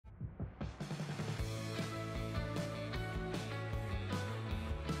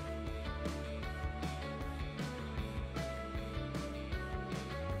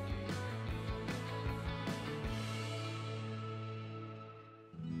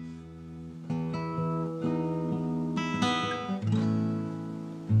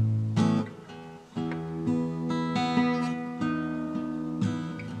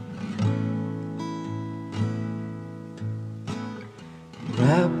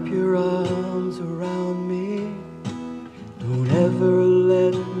your arms around me. Don't ever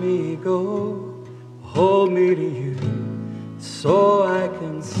let me go. Hold me to you so I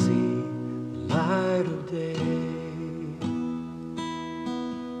can see the light of day.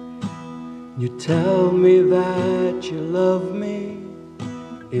 You tell me that you love me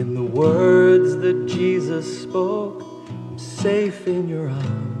in the words that Jesus spoke. I'm safe in your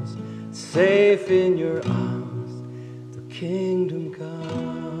arms, safe in your arms, the kingdom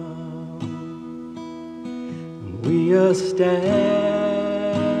come. And we are standing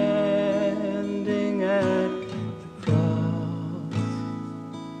at the cross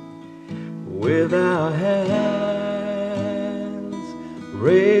with our hands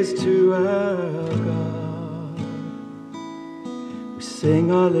raised to our God. We sing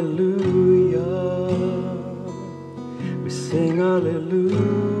hallelujah, we sing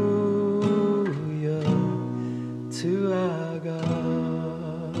hallelujah to our God.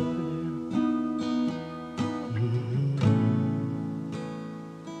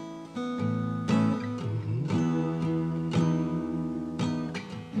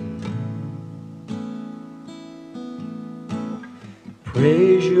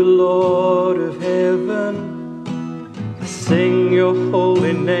 Praise you, Lord of heaven, I sing your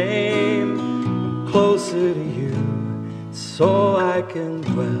holy name. I'm closer to you so I can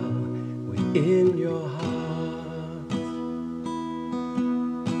dwell within your heart.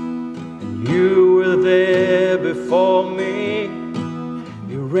 And you were there before me,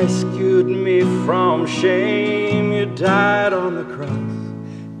 you rescued me from shame. You died on the cross,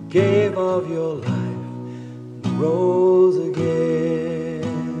 gave of your life, and rose again.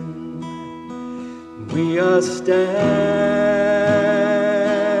 We are standing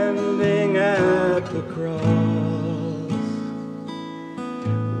at the cross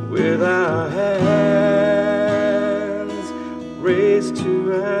with our hands raised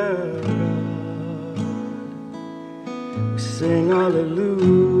to our God. We sing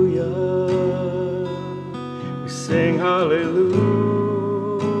hallelujah, we sing hallelujah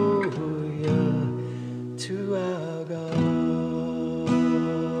to our God.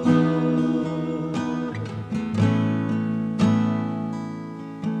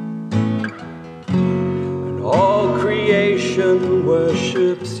 All creation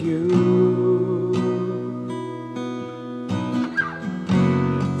worships you.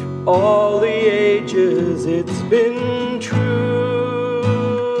 Through all the ages it's been true.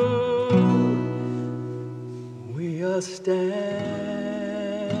 We are standing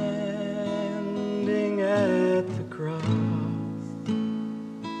at the cross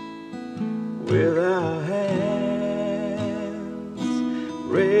with our hands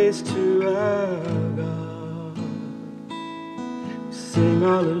raised to our God. Sing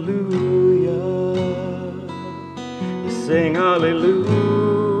hallelujah, we sing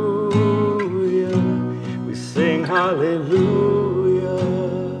hallelujah, we sing hallelujah,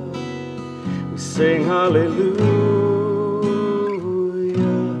 we sing hallelujah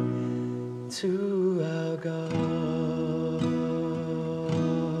to our God.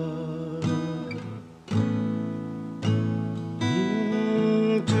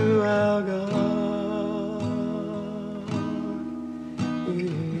 To our God.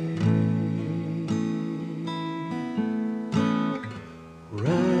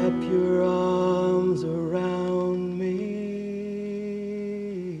 Wrap your arms around me.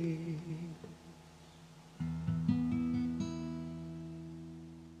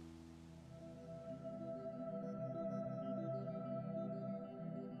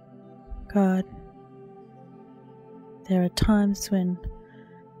 God, there are times when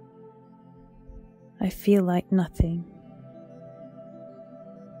I feel like nothing.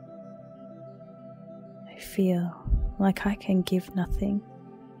 I feel like I can give nothing.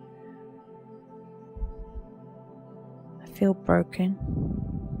 I feel broken.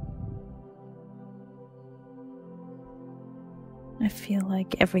 I feel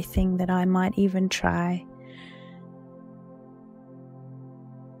like everything that I might even try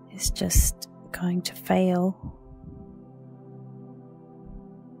is just going to fail.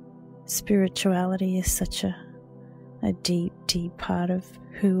 Spirituality is such a deep, deep part of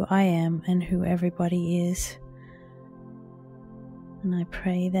who I am and who everybody is. And I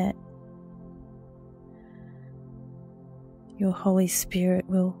pray that your Holy Spirit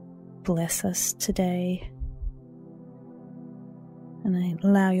will bless us today. And I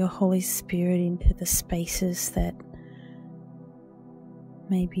allow your Holy Spirit into the spaces that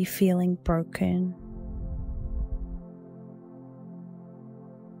may be feeling broken,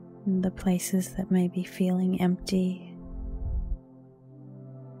 and the places that may be feeling empty,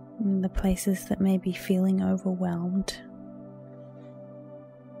 and the places that may be feeling overwhelmed.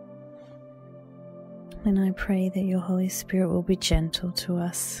 And I pray that your Holy Spirit will be gentle to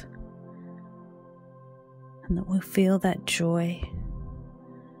us and that we'll feel that joy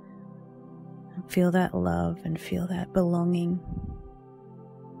and feel that love and feel that belonging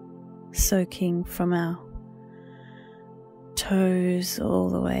soaking from our toes all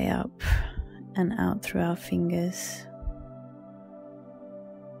the way up and out through our fingers,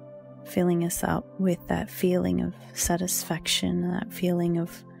 filling us up with that feeling of satisfaction, that feeling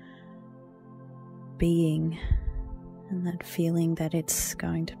of being, and that feeling that it's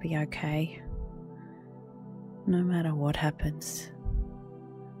going to be okay no matter what happens.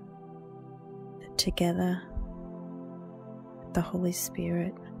 That together with the Holy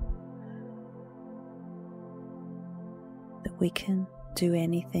Spirit, that we can do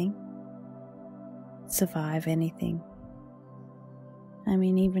anything, survive anything. I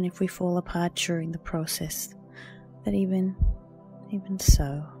mean, even if we fall apart during the process, that even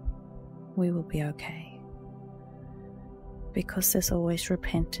so, we will be okay. Because there's always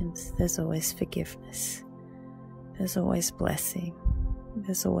repentance, there's always forgiveness, there's always blessing,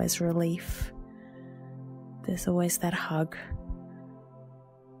 there's always relief, there's always that hug,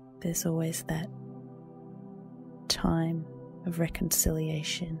 there's always that time of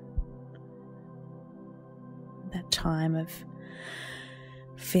reconciliation, that time of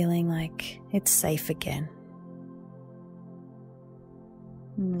feeling like it's safe again.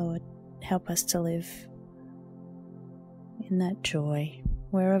 Lord, help us to live in that joy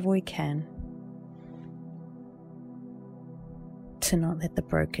wherever we can, to not let the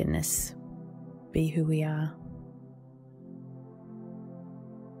brokenness be who we are,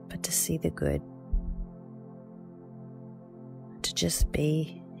 but to see the good, to just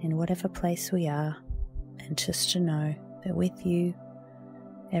be in whatever place we are, and just to know that with you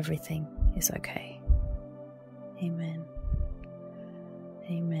everything is okay. Amen.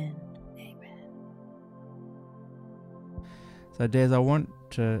 Amen. Amen. So Des, I want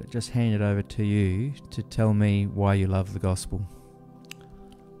to just hand it over to you to tell me why you love the gospel.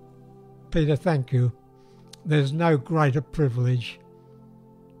 Peter, thank you. There's no greater privilege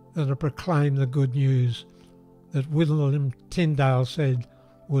than to proclaim the good news that William Tyndale said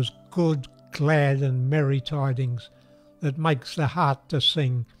was good, glad and merry tidings that makes the heart to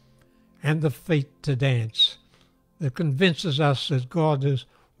sing and the feet to dance, that convinces us that God is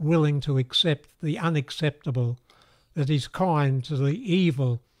willing to accept the unacceptable, that he's kind to the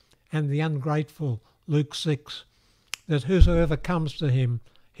evil and the ungrateful, Luke 6, that whosoever comes to him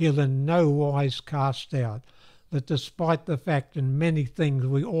he'll in no wise cast out, that despite the fact in many things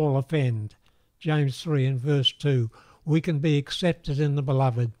we all offend, James 3 and verse 2, we can be accepted in the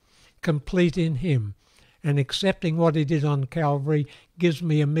beloved, complete in him, and accepting what he did on Calvary gives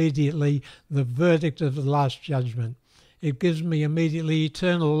me immediately the verdict of the last judgment. It gives me immediately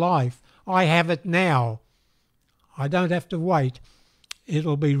eternal life. I have it now. I don't have to wait.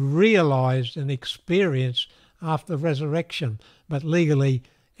 It'll be realized and experienced after resurrection, but legally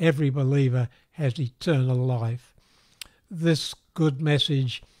every believer has eternal life. This good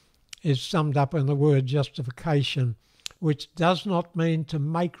message is summed up in the word justification, which does not mean to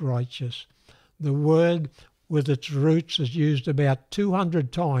make righteous. The word with its roots is used about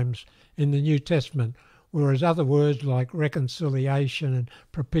 200 times in the New Testament, whereas other words like reconciliation and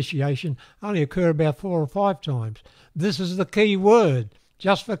propitiation only occur about 4 or 5 times. This is the key word,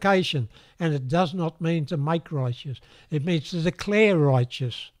 justification, and it does not mean to make righteous. It means to declare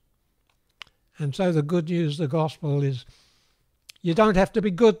righteous. And so the good news of the gospel is you don't have to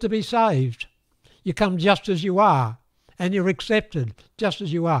be good to be saved. You come just as you are, and you're accepted just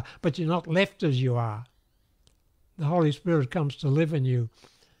as you are, but you're not left as you are. The Holy Spirit comes to live in you,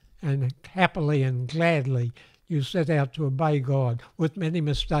 and happily and gladly you set out to obey God with many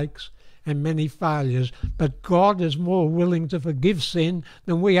mistakes and many failures, but God is more willing to forgive sin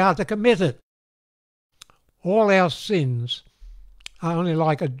than we are to commit it. All our sins are only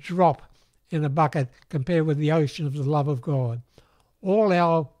like a drop in a bucket compared with the ocean of the love of God. All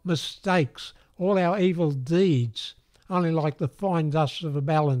our mistakes, all our evil deeds, only like the fine dust of a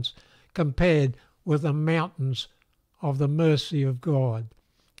balance compared with the mountains of the mercy of God.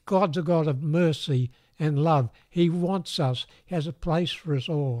 God's a God of mercy and love. He wants us. He has a place for us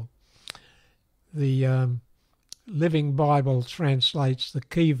all. The Living Bible translates the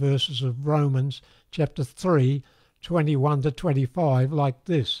key verses of Romans chapter 3, 21 to 25 like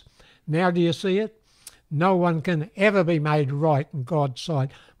this. Now do you see it? No one can ever be made right in God's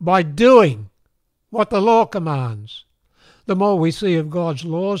sight by doing what the law commands. The more we see of God's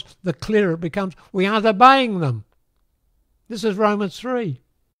laws, the clearer it becomes we aren't obeying them. This is Romans 3.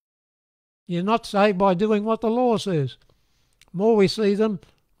 You're not saved by doing what the law says. The more we see them,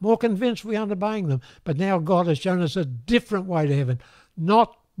 more convinced we aren't obeying them. But now God has shown us a different way to heaven,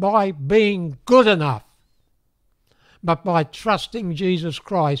 not by being good enough, but by trusting Jesus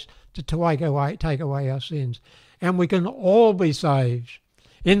Christ to take away our sins. And we can all be saved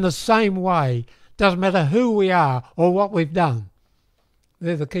in the same way. Doesn't matter who we are or what we've done.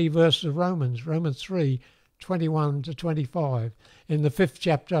 They're the key verses of Romans 3, 21 to 25. In the 5th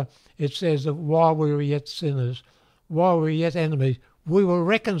chapter, it says that while we were yet sinners, while we were yet enemies, we were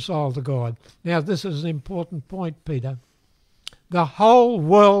reconciled to God. Now, this is an important point, Peter. The whole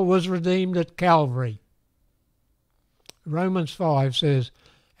world was redeemed at Calvary. Romans 5 says,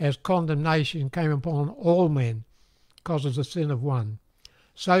 as condemnation came upon all men because of the sin of one,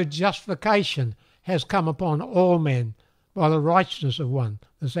 so justification has come upon all men by the righteousness of one,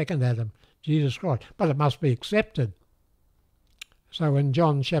 the second Adam, Jesus Christ. But it must be accepted. So in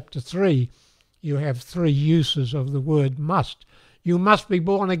John chapter 3, you have 3 uses of the word must. You must be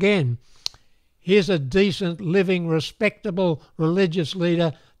born again. Here's a decent, living, respectable religious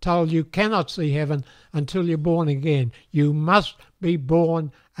leader told you cannot see heaven until you're born again. You must be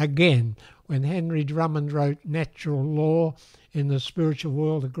born again. When Henry Drummond wrote Natural Law in the Spiritual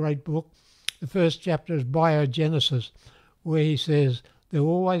World, a great book, the first chapter is Biogenesis, where he says there have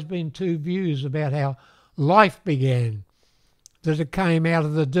always been 2 views about how life began, that it came out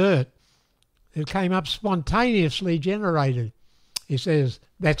of the dirt. It came up spontaneously generated. He says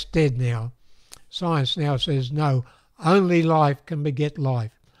that's dead now. Science now says no, only life can beget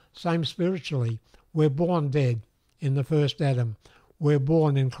life. Same spiritually. We're born dead in the first Adam. We're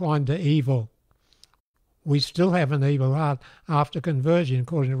born inclined to evil. We still have an evil heart after conversion,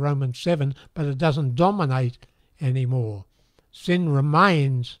 according to Romans 7, but it doesn't dominate anymore. Sin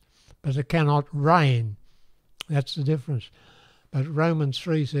remains, but it cannot reign. That's the difference. But Romans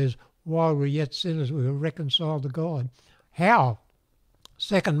 3 says, while we were yet sinners, we were reconciled to God. How?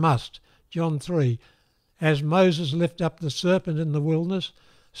 Second must, John 3. As Moses lifted up the serpent in the wilderness,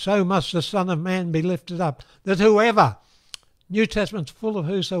 so must the Son of Man be lifted up, that whoever, New Testament's full of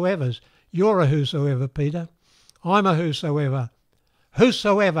whosoevers, you're a whosoever, Peter. I'm a whosoever.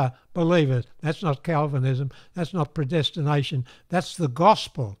 Whosoever believeth. That's not Calvinism. That's not predestination. That's the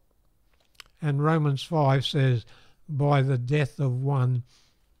gospel. And Romans 5 says, by the death of one,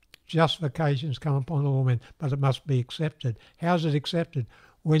 justifications come upon all men, but it must be accepted. How's it accepted?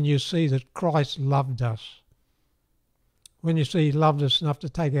 When you see that Christ loved us. When you see he loved us enough to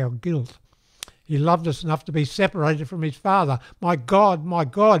take our guilt. He loved us enough to be separated from his Father. My God,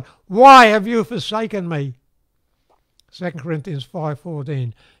 why have you forsaken me? 2 Corinthians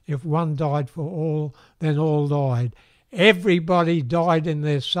 5:14. If one died for all, then all died. Everybody died in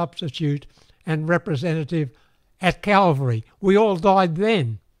their substitute and representative at Calvary. We all died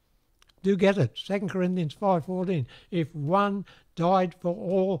then. Do get it. 2 Corinthians 5:14. If one died for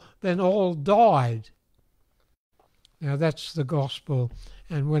all, then all died. Now that's the gospel.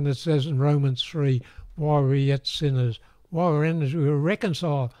 And when it says in Romans 3, while we were yet sinners, while we were enemies, we were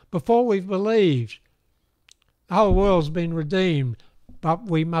reconciled before we've believed. The whole world's been redeemed, but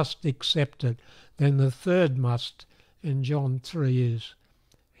we must accept it. Then the third must in John 3 is,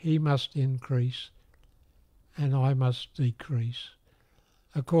 he must increase and I must decrease.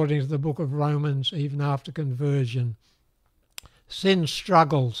 According to the book of Romans, even after conversion, sin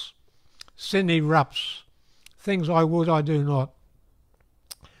struggles, sin erupts. Things I would, I do not.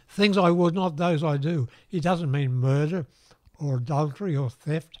 Things I would not, those I do. It doesn't mean murder or adultery or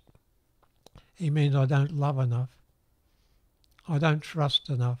theft. It means I don't love enough. I don't trust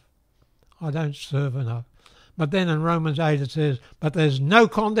enough. I don't serve enough. But then in Romans 8 it says, but there's no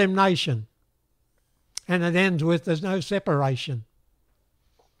condemnation. And it ends with, there's no separation.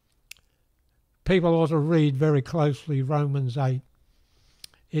 People ought to read very closely Romans 8.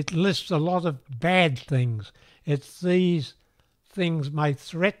 It lists a lot of bad things. It's these things may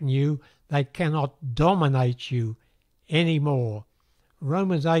threaten you, they cannot dominate you anymore.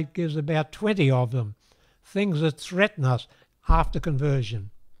 Romans 8 gives about 20 of them. Things that threaten us after conversion,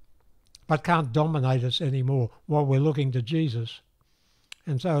 but can't dominate us anymore while we're looking to Jesus.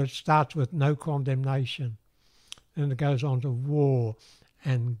 And so it starts with no condemnation. And it goes on to war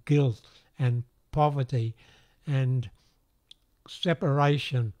and guilt and poverty and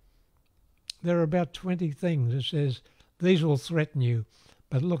separation. There are about 20 things. It says, these will threaten you,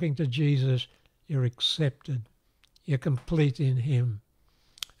 but looking to Jesus, you're accepted. You're complete in him.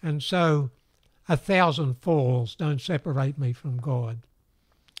 And so 1,000 falls don't separate me from God.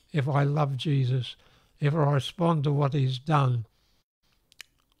 If I love Jesus, if I respond to what he's done,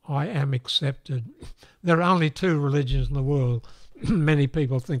 I am accepted. There are only 2 religions in the world. Many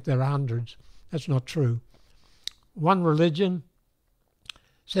people think there are hundreds. That's not true. One religion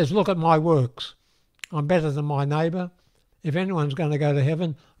says, look at my works. I'm better than my neighbour. If anyone's going to go to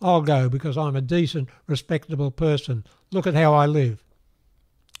heaven, I'll go because I'm a decent, respectable person. Look at how I live.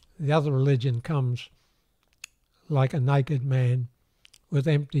 The other religion comes like a naked man with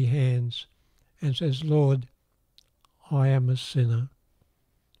empty hands and says, Lord, I am a sinner,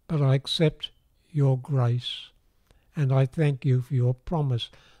 but I accept your grace, and I thank you for your promise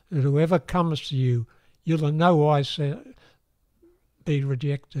that whoever comes to you, you'll in no wise be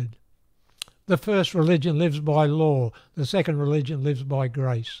rejected. The first religion lives by law. The second religion lives by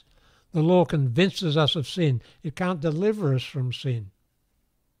grace. The law convinces us of sin. It can't deliver us from sin.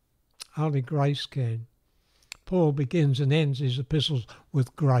 Only grace can. Paul begins and ends his epistles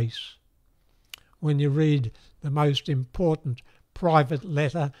with grace. When you read the most important private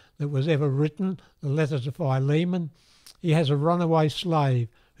letter that was ever written, the letter to Philemon, he has a runaway slave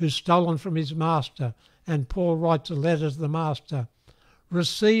who's stolen from his master, and Paul writes a letter to the master.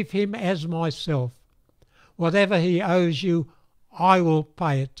 Receive him as myself. Whatever he owes you, I will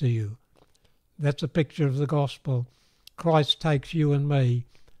pay it to you. That's a picture of the gospel. Christ takes you and me,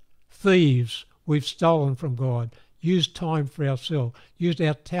 thieves we've stolen from God, used time for ourselves, used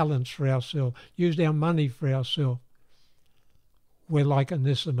our talents for ourselves, used our money for ourselves. We're like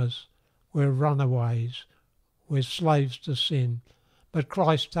Onesimus. We're runaways. We're slaves to sin. But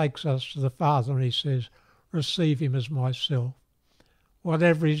Christ takes us to the Father and he says, receive him as myself.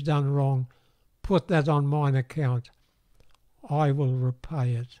 Whatever he's done wrong, put that on mine account. I will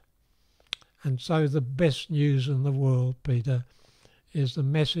repay it. And so the best news in the world, Peter, is the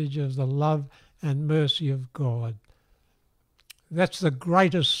message of the love and mercy of God. That's the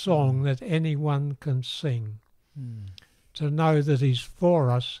greatest song that anyone can sing. To know that he's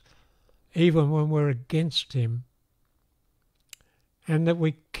for us, even when we're against him, and that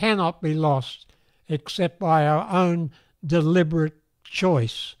we cannot be lost except by our own deliberate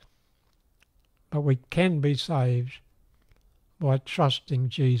choice. But we can be saved by trusting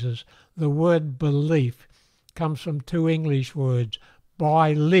Jesus. The word belief comes from two English words,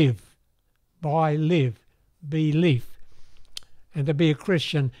 belief. And to be a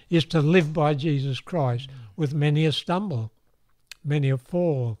Christian is to live by Jesus Christ, with many a stumble, many a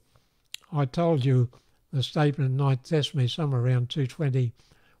fall. I told you the statement in 9th Thessalony, somewhere around 2:20,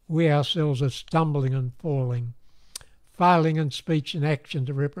 we ourselves are stumbling and falling, failing in speech and action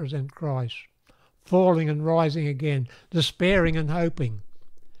to represent Christ, falling and rising again, despairing and hoping.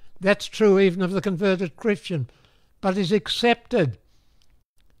 That's true even of the converted Christian, but is accepted.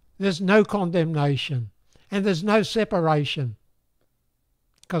 There's no condemnation and there's no separation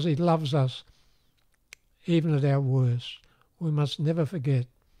because he loves us even at our worst. We must never forget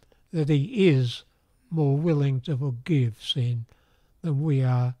that he is more willing to forgive sin than we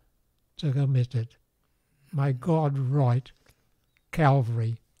are to commit it. May God write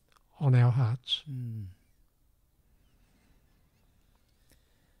Calvary on our hearts.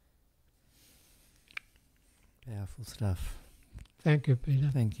 Powerful stuff. Thank you, Peter.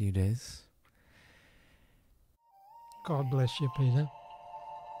 Thank you, Des. God bless you, Peter.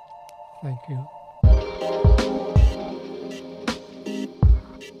 Thank you.